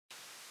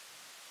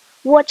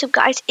What's up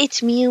guys,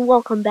 it's me and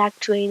welcome back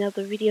to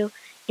another video.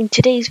 In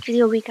today's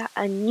video we got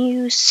a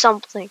new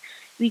something.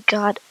 We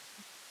got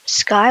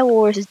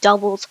SKYWARS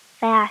doubles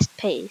fast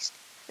paced.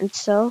 And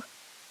so,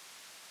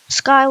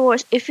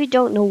 SKYWARS, if you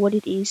don't know what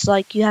it is,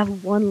 like you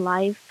have one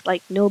life,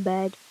 like no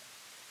bed.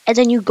 And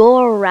then you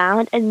go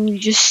around and you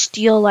just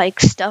steal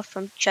like stuff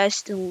from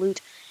chests and loot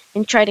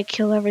and try to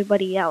kill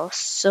everybody else.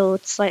 So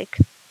it's like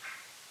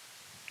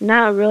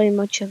not really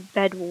much of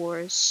Bed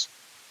Wars.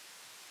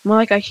 More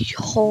like a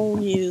whole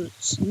new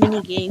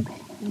mini game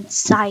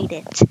inside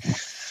it.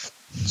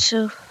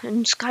 So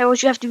in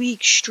SKYWARS you have to be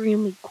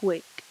extremely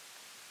quick.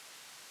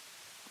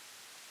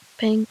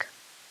 Pink.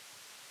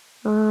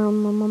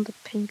 I'm on the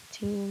pink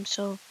team,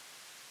 so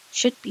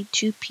should be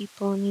 2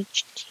 people in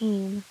each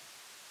team.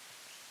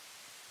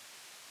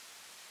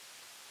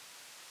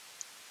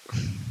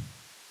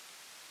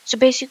 So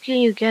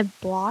basically you get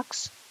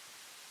blocks.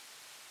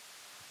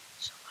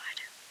 So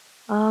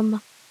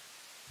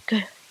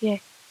good. Yeah.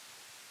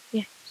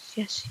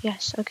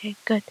 Yes. Okay,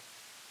 good.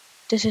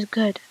 This is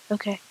good.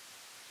 Okay.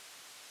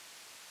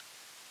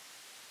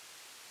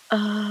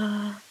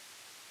 Uh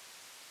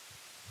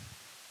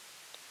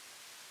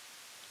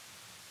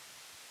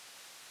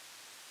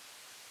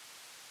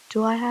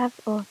do I have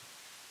or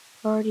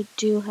already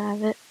do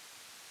have it?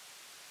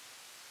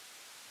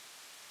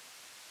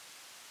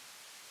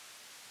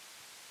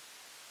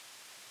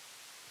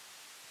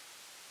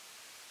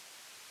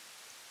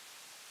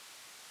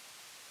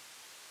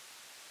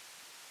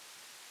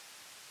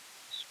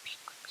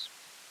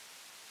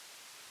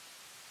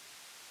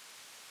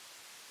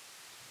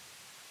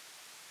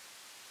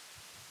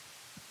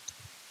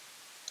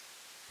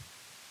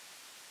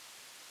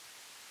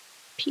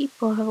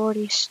 People have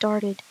already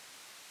started.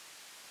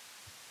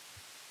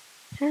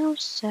 How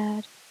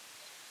sad.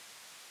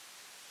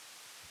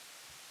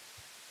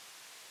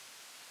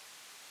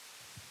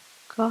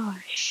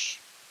 Gosh.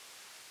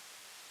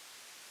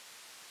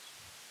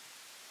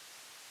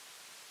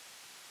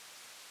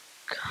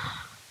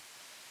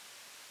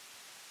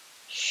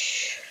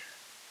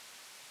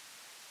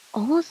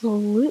 All the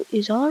loot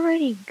is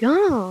already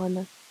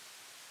gone.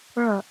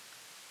 Bruh.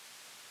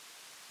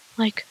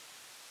 Like,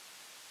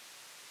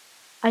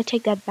 I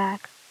take that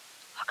back.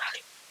 Oh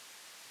gosh.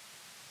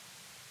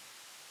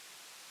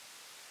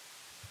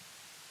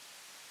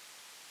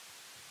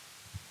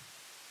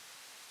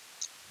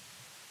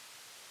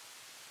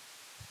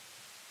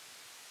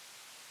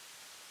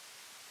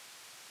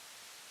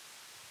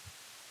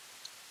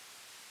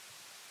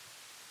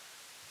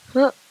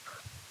 Huh.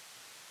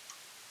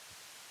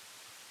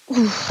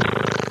 Oof.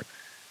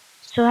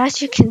 So as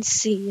you can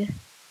see,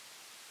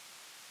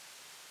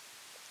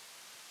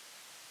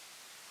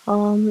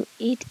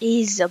 it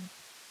is a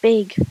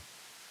big.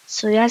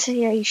 So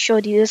yesterday I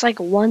showed you there's like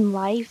one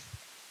life.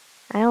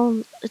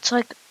 It's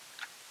like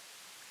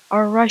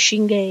a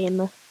rushing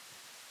game.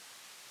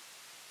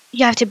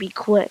 You have to be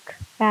quick,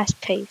 fast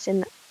paced,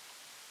 and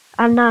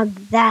I'm not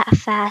that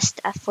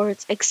fast for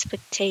its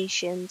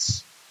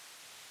expectations.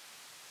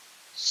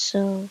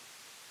 So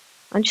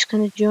I'm just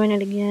gonna join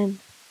it again,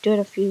 do it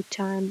a few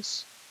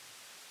times.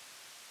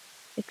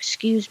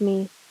 Excuse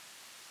me.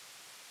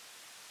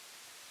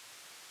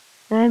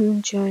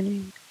 I'm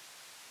joining.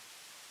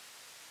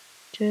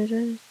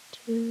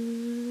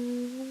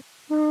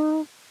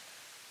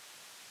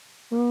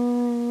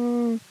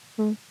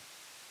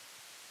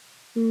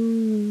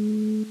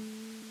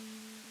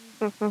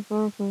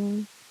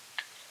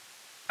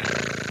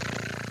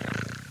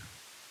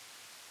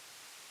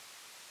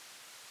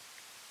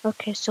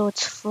 Okay, so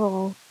it's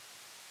full.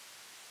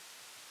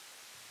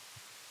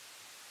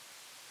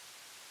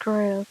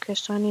 Great, okay,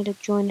 so I need to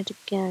join it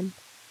again.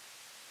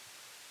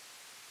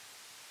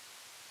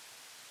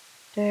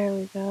 There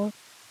we go.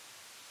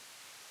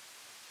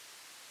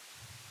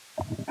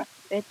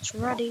 It's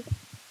ready.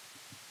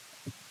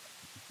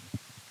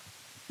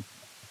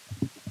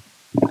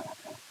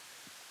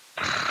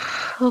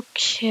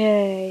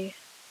 Okay.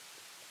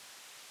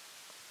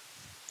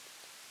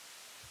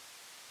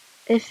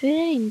 If it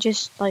ain't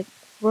just like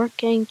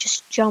working,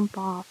 just jump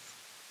off.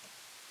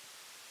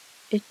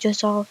 It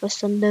just all of a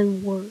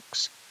sudden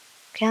works.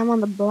 Okay, I'm on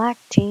the black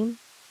team.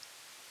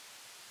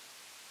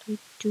 3,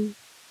 2,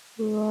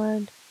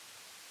 1.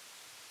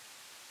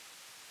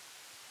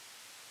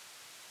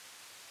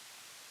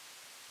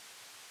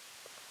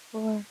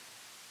 Four.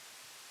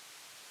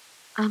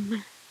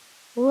 I'm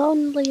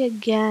lonely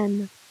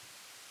again.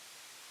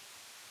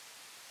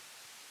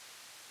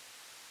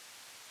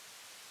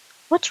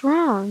 What's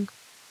wrong?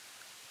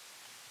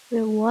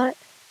 Wait, what?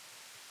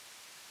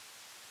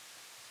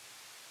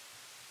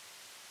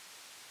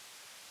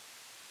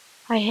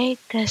 I hate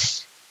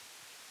this.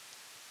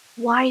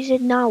 Why is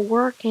it not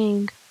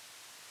working?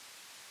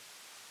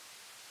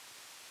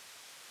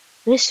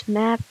 This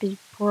map is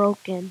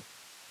broken.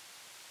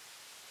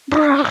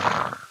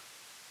 Bruh.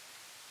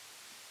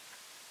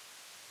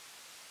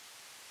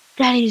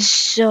 That is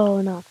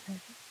so not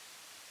fair.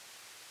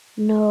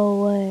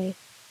 No way.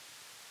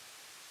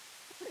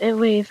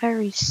 Wait, if I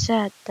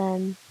reset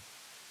then.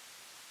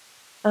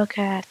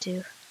 Okay, I have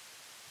to.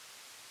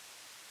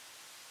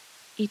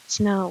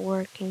 It's not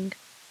working.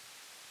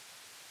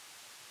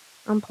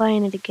 I'm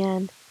playing it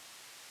again.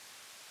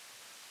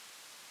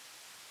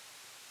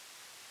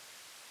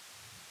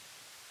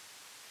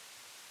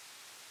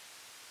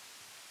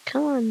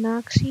 Come on,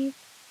 Noxie.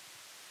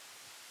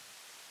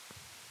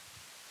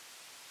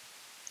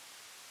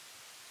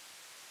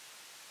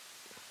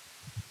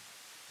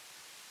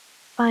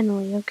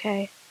 Finally,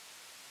 okay.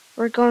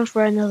 We're going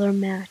for another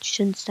match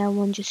since that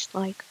one just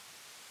like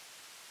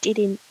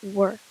didn't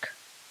work.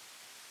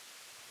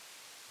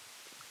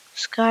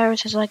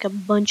 SKYWARS has like a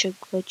bunch of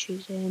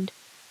glitches and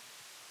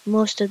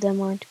most of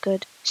them aren't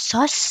good.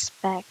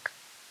 Suspect?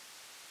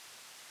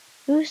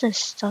 Who's a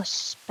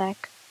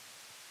suspect?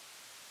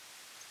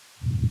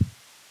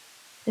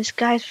 This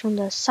guy's from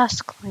the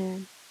Sus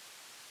clan.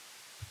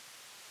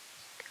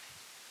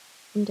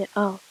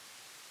 Oh,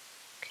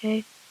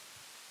 okay.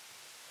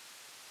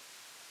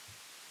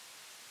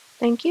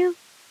 Thank you.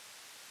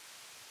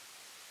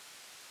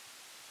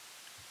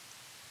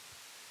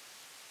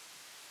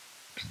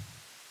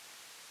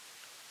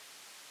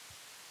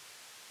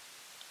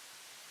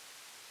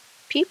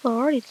 People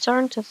are already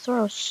starting to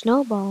throw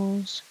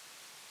snowballs.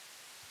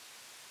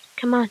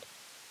 Come on.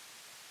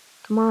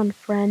 Come on,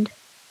 friend.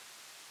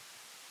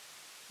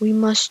 We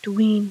must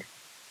win.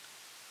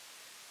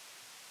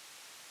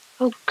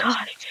 Oh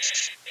god.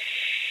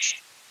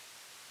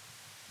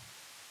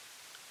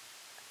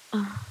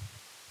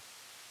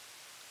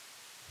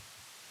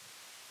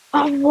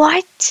 Oh,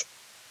 what?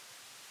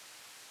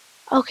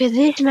 Okay,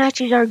 these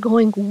matches are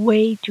going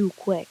way too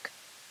quick.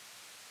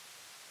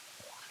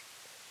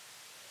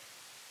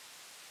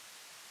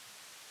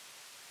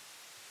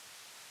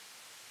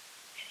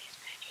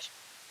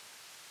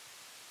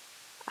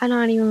 I'm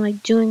not even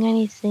like doing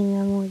anything.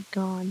 I'm already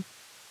gone.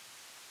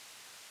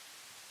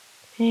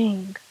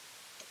 Dang.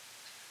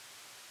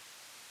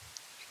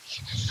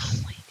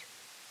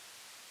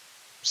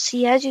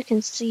 See, as you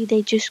can see,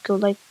 they just go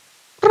like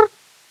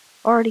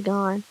already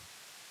gone.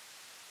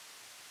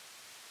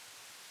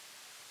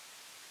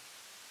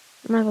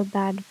 I have a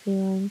bad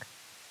feeling.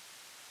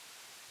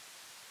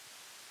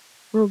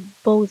 We're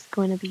both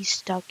going to be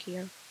stuck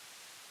here.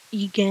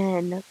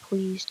 Again,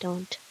 please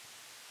don't.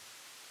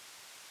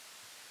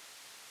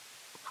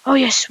 Oh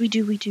yes, we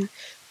do.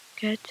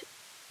 Get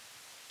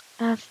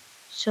F.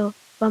 So,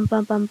 bum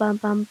bum bum bum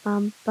bum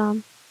bum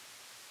bum.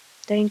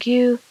 Thank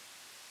you.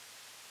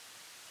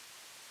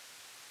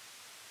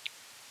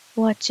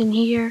 What's in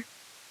here?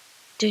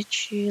 Did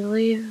she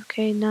leave?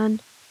 Okay, none.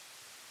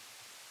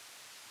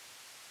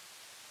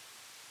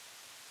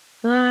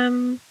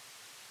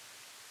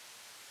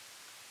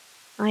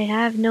 I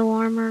have no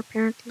armor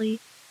apparently.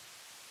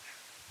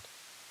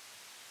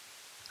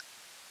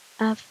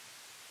 F.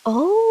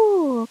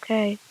 Oh,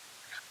 okay.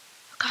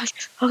 Oh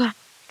gosh. Oh god.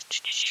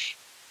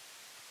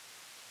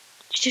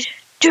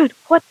 Dude,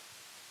 what?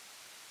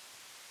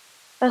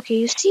 Okay,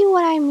 you see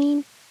what I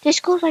mean? This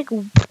goes like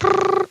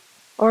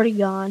already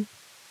gone.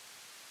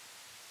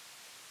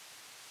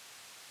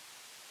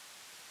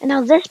 And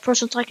now this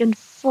person's like in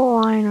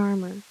full iron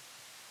armor.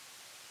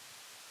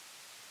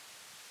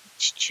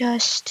 It's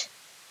just...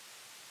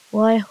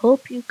 Well, I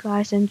hope you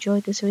guys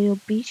enjoyed this video.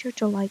 Be sure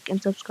to like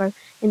and subscribe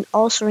and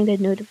also ring the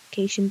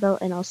notification bell,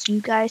 and I'll see you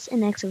guys in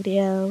the next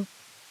video.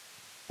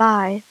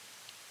 Bye.